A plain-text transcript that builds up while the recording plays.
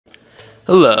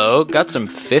Hello, got some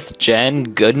 5th gen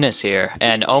goodness here,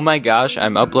 and oh my gosh,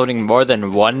 I'm uploading more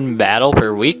than one battle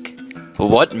per week?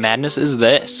 What madness is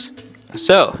this?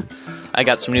 So, I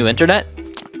got some new internet,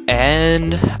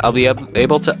 and I'll be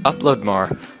able to upload more.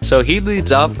 So he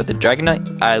leads off with the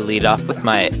Dragonite, I lead off with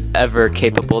my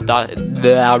ever-capable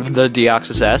the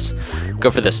Deoxys S,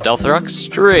 go for the Stealth Rock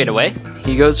straight away,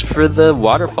 he goes for the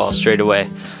Waterfall straight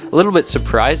away. A little bit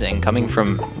surprising coming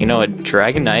from, a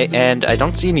Dragonite, and I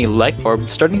don't see any life orb.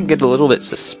 It's starting to get a little bit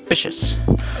suspicious.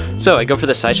 So I go for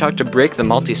the Psyshock to break the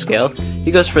multi-scale.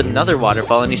 He goes for another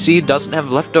Waterfall, and you see he doesn't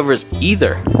have leftovers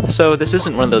either. So this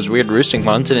isn't one of those weird roosting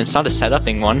ones, and it's not a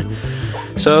set-upping one.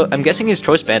 So I'm guessing he's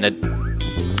choice banded.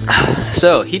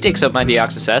 So he takes up my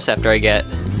Deoxys S after I get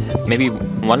maybe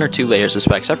 1 or 2 layers of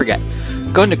specs, I forget.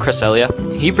 Going to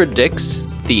Cresselia, he predicts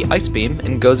the Ice Beam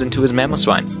and goes into his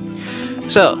Mamoswine.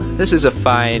 So, this is a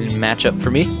fine matchup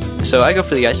for me. So I go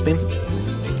for the Ice Beam,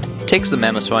 takes the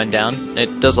Mamoswine down,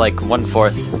 it does like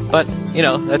 1/4, but,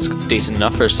 that's decent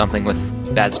enough for something with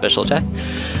bad special attack.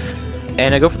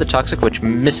 And I go for the Toxic, which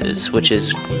misses, which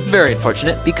is very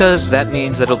unfortunate, because that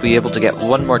means that I'll be able to get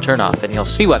one more turn off, and you'll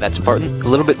see why that's important a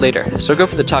little bit later. So I go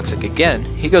for the Toxic again,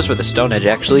 he goes for the Stone Edge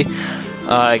actually.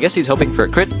 I guess he's hoping for a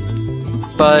crit,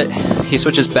 but he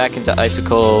switches back into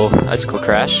Icicle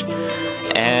Crash.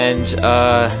 And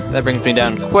that brings me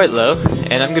down quite low,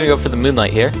 and I'm going to go for the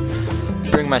Moonlight here.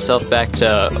 Bring myself back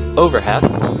to over half,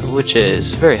 which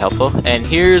is very helpful. And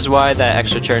here's why that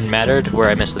extra turn mattered, where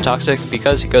I missed the Toxic,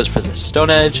 because he goes for the Stone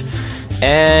Edge,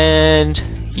 and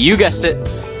you guessed it,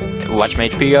 watch my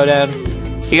HP go down,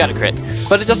 he got a crit.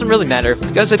 But it doesn't really matter,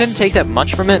 because I didn't take that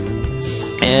much from it,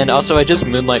 and also I just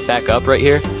Moonlight back up right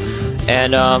here,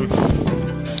 and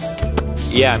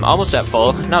yeah, I'm almost at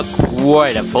full, not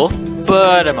quite at full,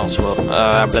 but I'm also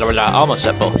almost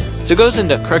at full. So it goes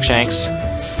into Crookshanks,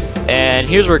 and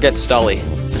here's where it gets stally.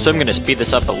 So I'm going to speed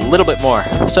this up a little bit more.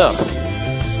 So,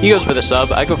 he goes for the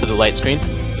sub, I go for the Light Screen.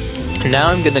 Now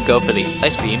I'm going to go for the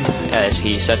Ice Beam, as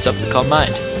he sets up the Calm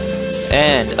Mind.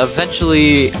 And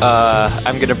eventually,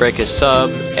 I'm going to break his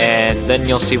sub, and then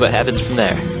you'll see what happens from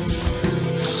there.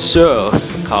 So,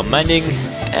 Calm Minding,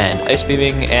 and Ice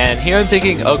Beaming, and here I'm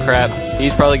thinking, oh crap,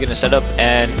 he's probably going to set up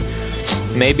and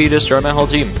maybe destroy my whole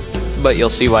team, but you'll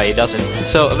see why he doesn't.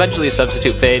 So eventually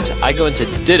Substitute fades, I go into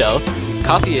Ditto,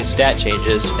 copy his stat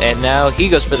changes, and now he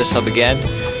goes for the sub again,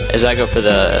 as I go for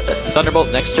the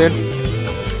Thunderbolt next turn.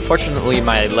 Fortunately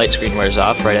my Light Screen wears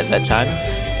off right at that time,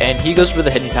 and he goes for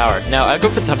the Hidden Power. Now I go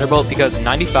for Thunderbolt because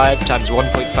 95 times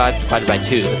 1.5 divided by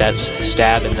 2, that's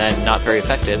stab and then not very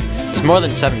effective, is more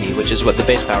than 70, which is what the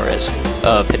base power is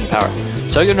of Hidden Power.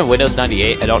 So I go to Windows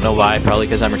 98, I don't know why, probably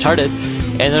because I'm retarded,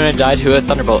 and then I die to a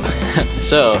Thunderbolt.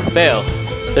 So, fail.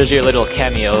 There's your little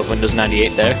cameo of Windows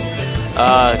 98 there.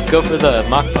 Go for the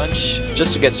Mach Punch,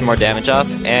 just to get some more damage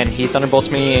off, and he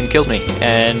Thunderbolts me and kills me.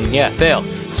 And yeah, fail.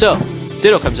 So,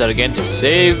 Ditto comes out again to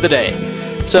save the day.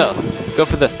 So, go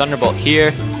for the Thunderbolt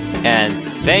here, and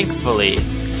thankfully,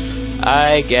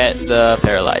 I get the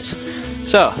Paralyze.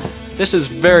 So, this is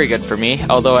very good for me,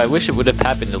 although I wish it would have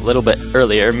happened a little bit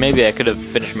earlier. Maybe I could have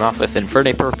finished him off with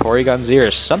Infernape, Porygon Z,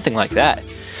 or something like that.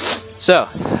 So,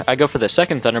 I go for the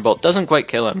second Thunderbolt, doesn't quite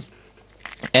kill him.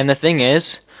 And the thing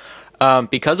is,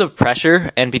 because of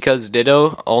pressure, and because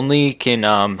Ditto only can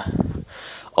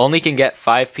get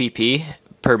 5 PP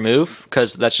per move,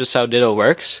 because that's just how Ditto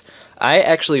works, I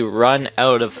actually run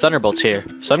out of Thunderbolts here.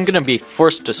 So I'm going to be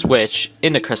forced to switch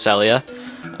into Cresselia,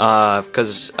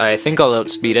 because I think I'll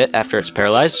outspeed it after it's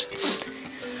paralyzed.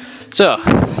 So,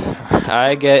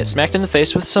 I get smacked in the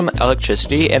face with some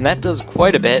electricity, and that does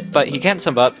quite a bit, but he can't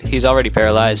sub up, he's already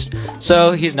paralyzed,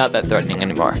 so he's not that threatening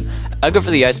anymore. I go for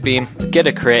the Ice Beam, get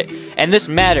a crit, and this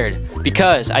mattered,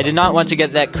 because I did not want to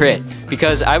get that crit,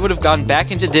 because I would have gone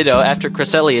back into Ditto after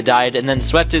Cresselia died and then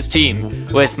swept his team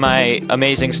with my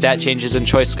amazing stat changes and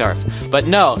Choice Scarf. But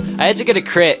no, I had to get a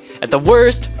crit at the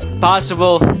worst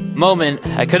possible moment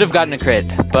I could have gotten a crit.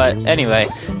 But anyway,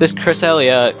 this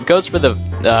Cresselia goes for the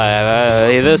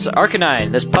this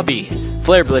Arcanine, this puppy,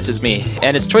 Flare Blitzes me,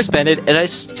 and it's choice banded, and I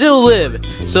still live.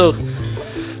 So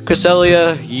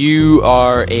Cresselia, you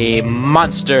are a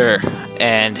monster,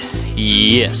 and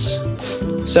yes.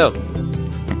 So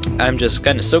I'm just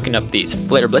kind of soaking up these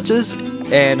Flare Blitzes,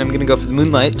 and I'm gonna go for the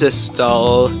Moonlight to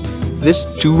stall this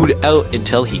dude out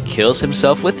until he kills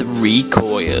himself with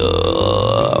Recoil.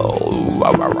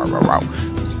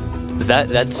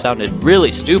 That sounded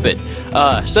really stupid.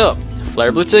 So,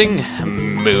 Flare Blitzing,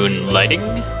 Moonlighting,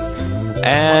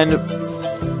 and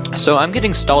so I'm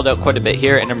getting stalled out quite a bit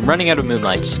here, and I'm running out of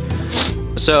Moonlights.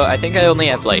 So I think I only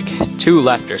have like 2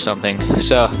 left or something.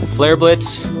 So, Flare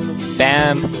Blitz,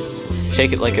 bam,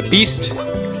 take it like a beast.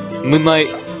 Moonlight,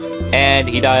 and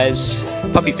he dies.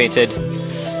 Puppy fainted,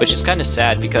 which is kind of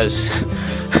sad because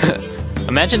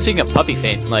imagine seeing a puppy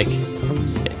faint. Like,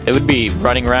 it would be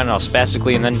running around all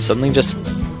spastically and then suddenly just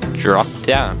drop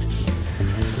down.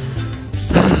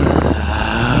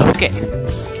 Okay.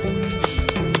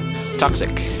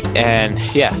 Toxic. And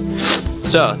yeah.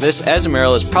 So, this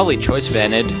Azumarill is probably choice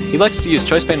banded. He likes to use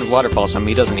choice banded waterfalls on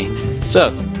me, doesn't he?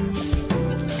 So,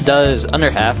 does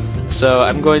under half. So,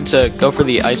 I'm going to go for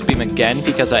the Ice Beam again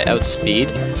because I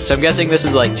outspeed. So, I'm guessing this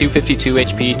is like 252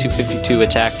 HP, 252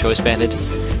 attack, choice banded.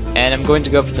 And I'm going to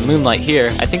go for the Moonlight here.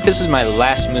 I think this is my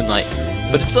last Moonlight.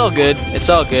 But it's all good. It's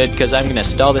all good because I'm going to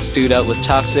stall this dude out with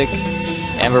Toxic.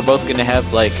 And we're both going to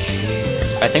have like...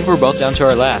 I think we're both down to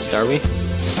our last, are we?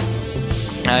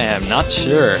 I am not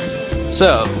sure.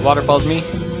 So, waterfalls me,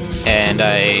 and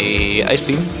I Ice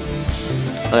Beam.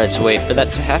 Let's wait for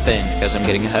that to happen, because I'm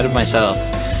getting ahead of myself.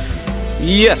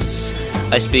 Yes!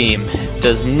 Ice Beam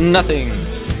does nothing,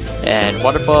 and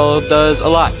Waterfall does a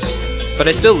lot. But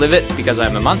I still live it, because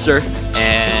I'm a monster,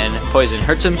 and Poison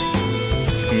hurts him.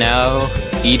 Now,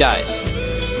 he dies.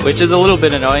 Which is a little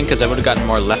bit annoying, because I would have gotten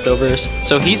more leftovers.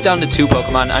 So he's down to 2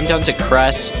 Pokemon. I'm down to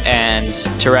Cress and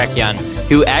Terrakion,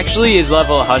 who actually is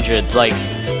level 100, like...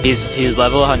 He's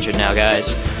level 100 now,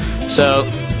 guys. So,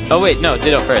 oh wait, no,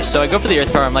 Ditto first. So I go for the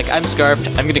Earth Power, I'm like, I'm Scarfed,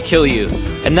 I'm gonna kill you.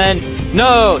 And then,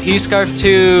 no, he's Scarfed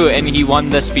too, and he won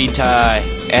the speed tie.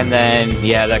 And then,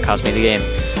 yeah, that cost me the game.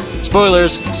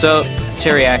 Spoilers, so,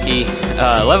 Teriyaki,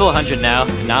 level 100 now,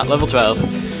 not level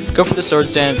 12. Go for the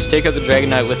Swords Dance, take out the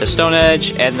Dragonite with a Stone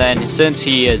Edge, and then, since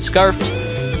he is Scarfed,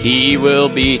 he will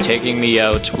be taking me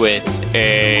out with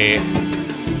a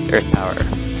Earth Power.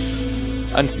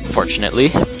 Unfortunately.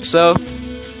 So,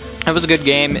 it was a good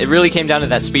game. It really came down to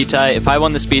that speed tie. If I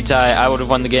won the speed tie, I would have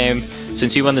won the game.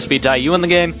 Since you won the speed tie, you won the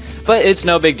game. But it's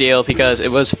no big deal because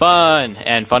it was fun,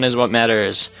 and fun is what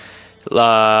matters.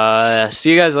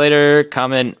 See you guys later.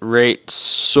 Comment, rate,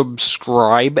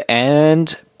 subscribe,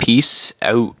 and peace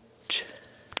out.